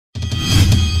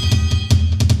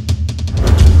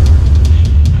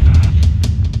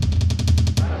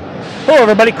Hello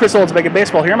everybody, Chris Olds, Beckett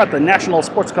Baseball here. I'm at the National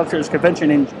Sports Collectors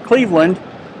Convention in Cleveland,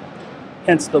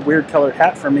 hence the weird colored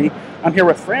hat for me. I'm here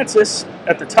with Francis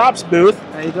at the Topps booth.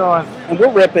 How you doing? And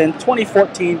we're ripping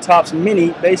 2014 Topps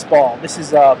Mini Baseball. This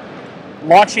is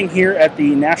launching here at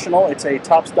the National. It's a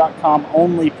Topps.com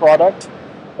only product,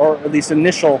 or at least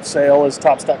initial sale is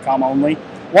Topps.com only.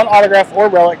 One autograph or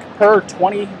relic per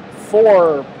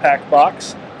 24-pack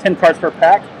box, 10 cards per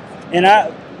pack. And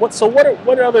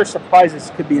what other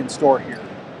surprises could be in store here?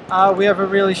 We have a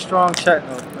really strong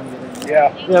We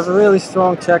have a really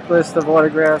strong checklist of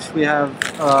autographs. We have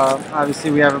obviously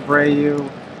we have a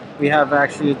Brayu. We have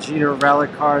actually a Jeter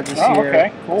relic card this year.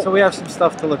 Okay, cool. So we have some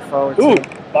stuff to look forward Ooh, to.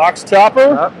 box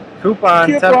topper. Coupon,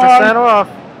 10% off.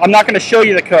 I'm not going to show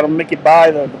you the code. I'm going to make you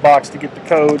buy the box to get the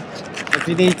code. If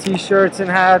you need T-shirts and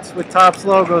hats with Topps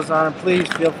logos on them, please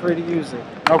feel free to use it.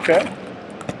 Okay.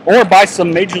 Or buy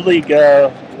some Major League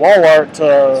wall art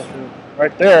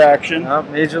right there action.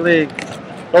 Major League.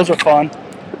 Those are fun.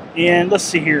 And let's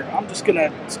see here. I'm just going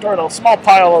to start a small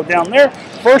pile down there.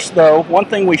 First, though, one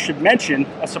thing we should mention,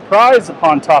 a surprise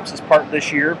upon Topps' part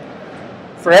this year.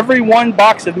 For every one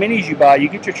box of minis you buy, you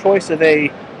get your choice of a,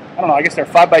 I don't know, I guess they're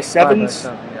 5x7s,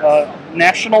 yes.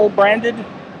 National branded.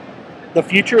 The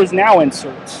future is now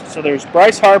inserts. So there's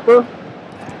Bryce Harper,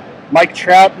 Mike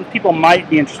Trout, and people might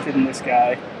be interested in this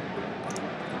guy.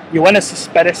 Yoenis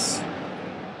Cespedes,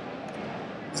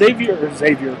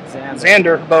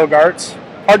 Xander Bogaerts.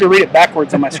 Hard to read it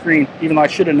backwards on my screen, even though I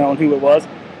should have known who it was.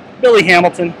 Billy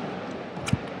Hamilton,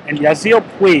 and Yasiel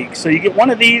Puig. So you get one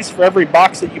of these for every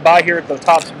box that you buy here at the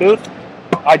Topps booth.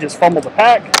 I just fumbled the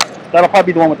pack. That'll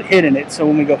probably be the one with the hit in it. So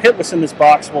when we go hitless in this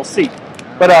box, we'll see.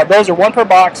 But those are one per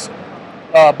box,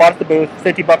 bought at the booth,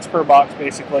 $50 per box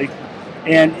basically.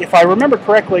 And if I remember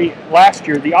correctly, last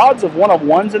year, the odds of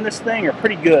 1-of-1s in this thing are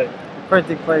pretty good. The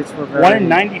printing plates were very 1 in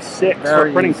 96 for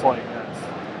a printing plate.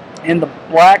 Yes. And the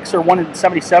blacks are 1 in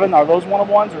 77. Are those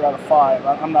 1-of-1s or out of 5?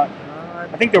 I'm not.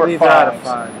 I think they were 5. Out of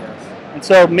 5, yes. And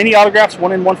so mini autographs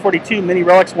 1 in 142, mini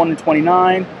relics 1 in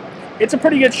 29. It's a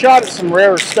pretty good shot at some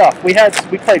rarer stuff. We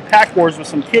played Pack Wars with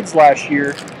some kids last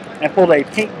year and pulled a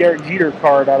pink Derek Jeter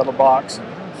card out of a box.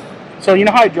 So you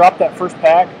know how I dropped that first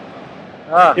pack?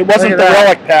 It wasn't the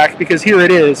relic pack because here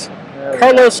it is.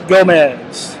 Carlos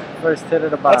Gomez. First hit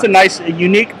of the box. That's a nice,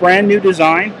 brand new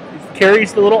design. It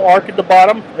carries the little arc at the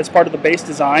bottom as part of the base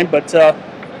design, but a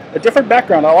different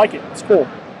background. I like it. It's cool.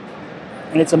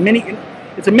 And it's a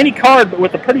mini card, but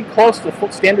with a pretty close to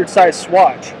full standard size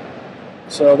swatch.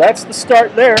 So that's the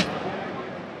start there.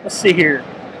 Let's see here.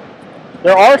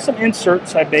 There are some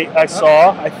inserts I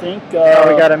saw. I think we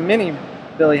got a mini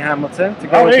Billy Hamilton to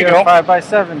go with your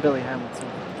 5x7 Billy Hamilton.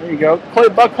 There you go. Clay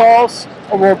Buchholz,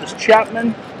 Aroldis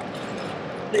Chapman.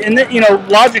 And then,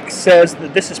 logic says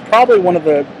that this is probably one of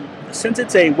the, since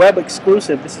it's a web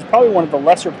exclusive, this is probably one of the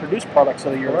lesser produced products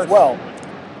of the year as well.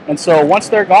 And so once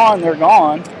they're gone, they're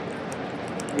gone.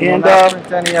 And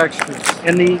any extras.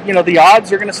 And the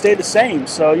odds are going to stay the same.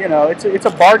 So it's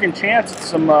a bargain chance. It's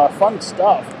some fun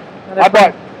stuff.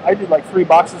 I did like 3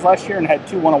 boxes last year and had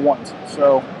 2 1-of-1s.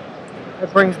 So.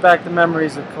 It brings back the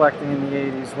memories of collecting in the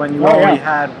 80s when you only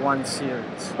had one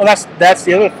series. Well, that's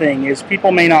the other thing is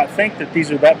people may not think that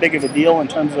these are that big of a deal in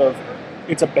terms of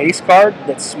it's a base card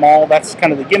that's small. That's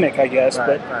kind of the gimmick, I guess.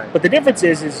 But the difference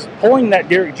is pulling that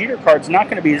Derek Jeter card is not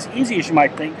going to be as easy as you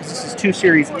might think because this is 2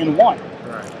 series in 1.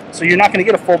 Right. So you're not going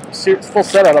to get a full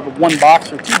set out of 1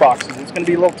 box or 2 boxes. It's going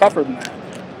to be a little tougher than that.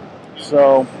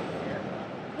 So,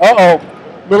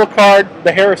 little card.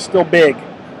 The hair is still big.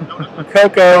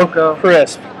 Coco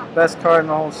Crisp. Best card in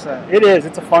the whole set. It is.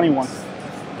 It's a funny one.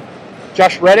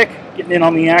 Josh Reddick getting in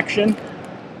on the action.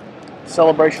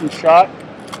 Celebration shot.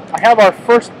 I have our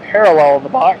first parallel of the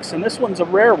box, and this one's a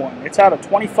rare one. It's out of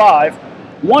 25.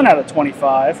 1 out of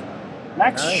 25.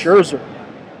 Max Scherzer.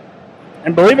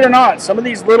 And believe it or not, some of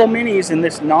these little minis in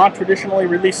this non-traditionally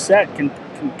released set can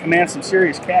command some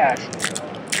serious cash.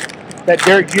 That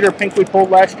Derek Jeter pink we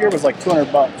pulled last year was like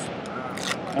 $200.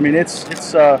 I mean, it's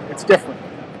different.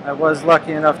 I was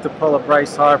lucky enough to pull a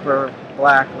Bryce Harper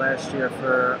black last year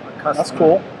for a customer. That's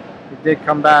cool. We did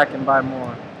come back and buy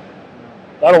more.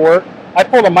 That'll work. I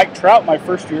pulled a Mike Trout my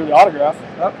first year, the autograph.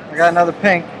 I got another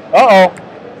pink.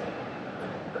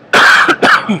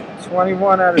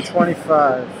 21 out of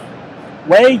 25.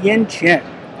 Wei Yin Chen.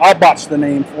 I'll botch the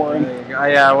name for him. There you go.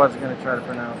 Yeah, I wasn't going to try to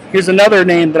pronounce it. Here's another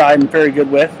name that I'm very good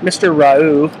with, Mr.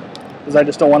 Rau, because I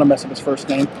just don't want to mess up his first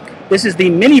name. This is the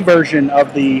mini version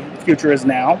of the Future Is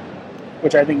Now,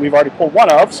 which I think we've already pulled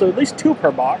 1 of, so at least 2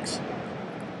 per box.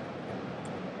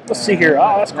 Let's see here.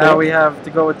 Oh, that's cool. Now we have to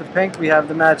go with the pink. We have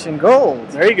the matching gold.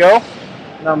 There you go.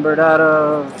 Numbered out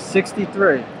of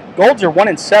 63. Golds are 1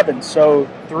 in 7, so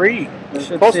 3.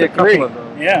 Close to 3.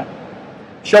 Yeah.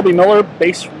 Shelby Miller,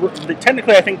 base.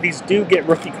 Technically, I think these do get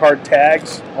rookie card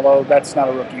tags, although that's not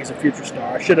a rookie. He's a future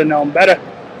star. I should have known better,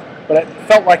 but it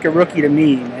felt like a rookie to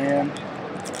me, man.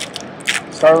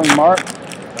 Starling Mark.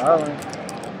 Starling.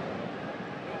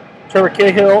 Trevor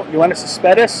Cahill, Yoenis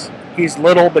Cespedes. He's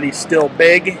little, but he's still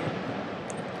big.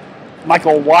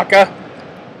 Michael Waka,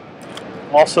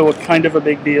 also a kind of a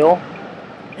big deal.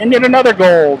 And yet another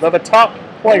gold of a top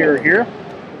player here.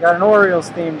 We got an Orioles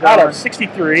theme going. Out of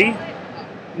 63.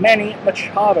 Manny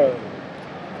Machado.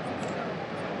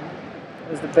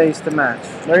 There's the base to match.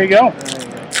 There you go.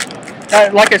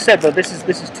 Like I said, though, this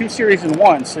is 2 series in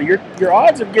 1, so your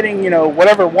odds of getting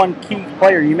whatever one key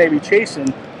player you may be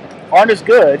chasing aren't as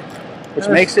good, which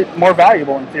makes it more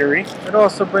valuable in theory. It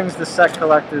also brings the set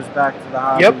collectors back to the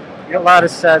hobby. Yep. A lot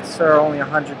of sets are only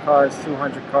 100 cards,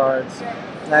 200 cards.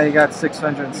 Now you got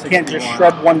 660. You can't just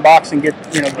shrub one box and get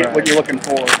what you're looking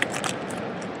for.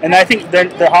 And I think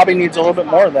the hobby needs a little bit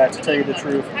more of that, to tell you the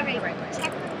truth.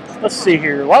 Let's see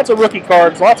here. Lots of rookie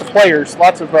cards, lots of players,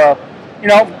 lots of,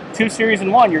 2 series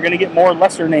in 1. You're going to get more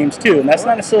lesser names, too. And that's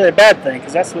not necessarily a bad thing,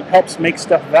 because that's what helps make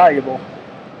stuff valuable.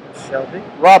 Shelby.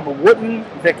 Rob Wooten,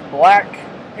 Vic Black,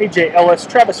 AJ Ellis,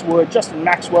 Travis Wood, Justin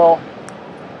Maxwell,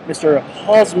 Mr.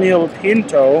 Hosmil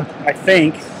Pinto, I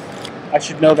think. I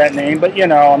should know that name, but,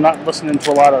 I'm not listening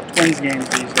to a lot of Twins games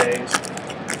these days.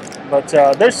 But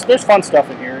there's fun stuff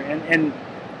in here. And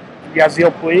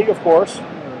Yasiel Puig, of course.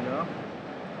 There we go.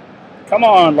 Come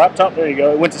on, laptop. There you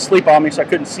go. It went to sleep on me, so I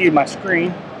couldn't see my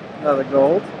screen. Another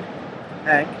gold.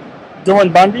 Hank.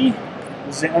 Dylan Bundy.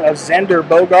 Xander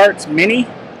Bogaerts mini.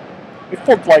 We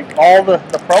pulled like all the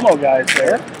promo guys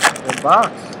there. Good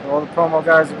box. All the promo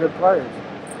guys are good players.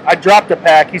 I dropped a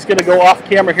pack. He's going to go off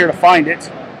camera here to find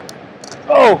it.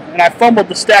 Oh, and I fumbled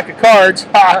the stack of cards.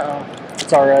 Ha! Uh-oh.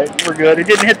 It's all right. We're good. It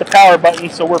didn't hit the power button,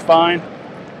 so we're fine.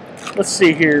 Let's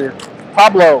see here.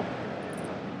 Pablo.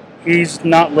 He's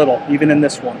not little, even in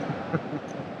this one.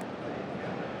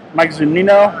 Mike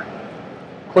Zunino.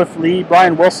 Cliff Lee.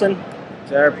 Brian Wilson.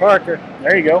 Jared Parker.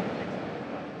 There you go.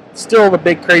 Still the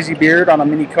big crazy beard on a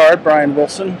mini card, Brian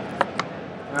Wilson.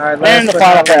 All right, and the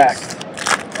final pack.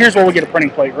 Here's where we get a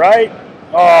printing plate, right?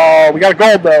 Oh, we got a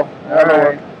gold, though. All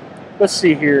right. Let's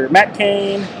see here. Matt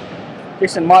Cain,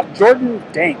 Jason Mott, Jordan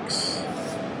Danks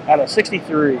out of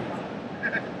 63.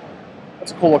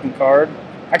 That's a cool-looking card.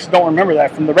 I actually don't remember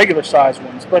that from the regular size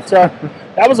ones. But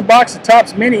that was a box of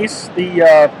Topps Minis,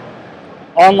 the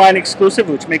online exclusive,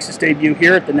 which makes its debut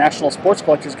here at the National Sports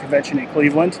Collectors Convention in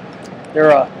Cleveland.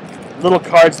 There are little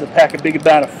cards that pack a big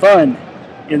amount of fun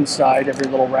inside every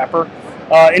little wrapper.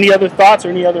 Any other thoughts or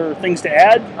any other things to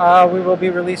add? We will be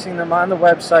releasing them on the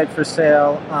website for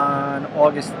sale on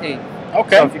August 8th.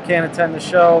 Okay. So if you can't attend the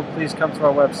show, please come to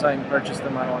our website and purchase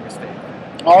them on August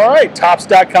 8th. All right.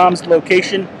 Topps.com's the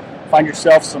location. Find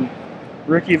yourself some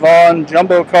Ricky Vaughn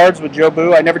jumbo cards with Joe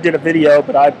Boo. I never did a video,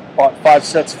 but I bought 5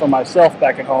 sets for myself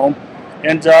back at home.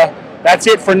 And that's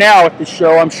it for now at the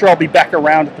show. I'm sure I'll be back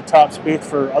around at the Topps booth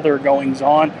for other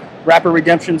goings-on. Wrapper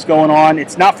redemptions going on.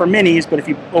 It's not for minis, but if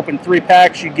you open 3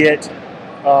 packs, you get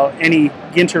any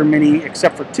Ginter mini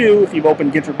except for 2. If you've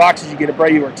opened Ginter boxes, you get a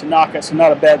Abreu or Tanaka, so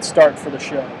not a bad start for the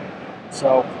show.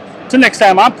 So, until next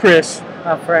time, I'm Chris.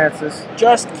 I'm Francis.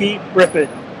 Just keep ripping.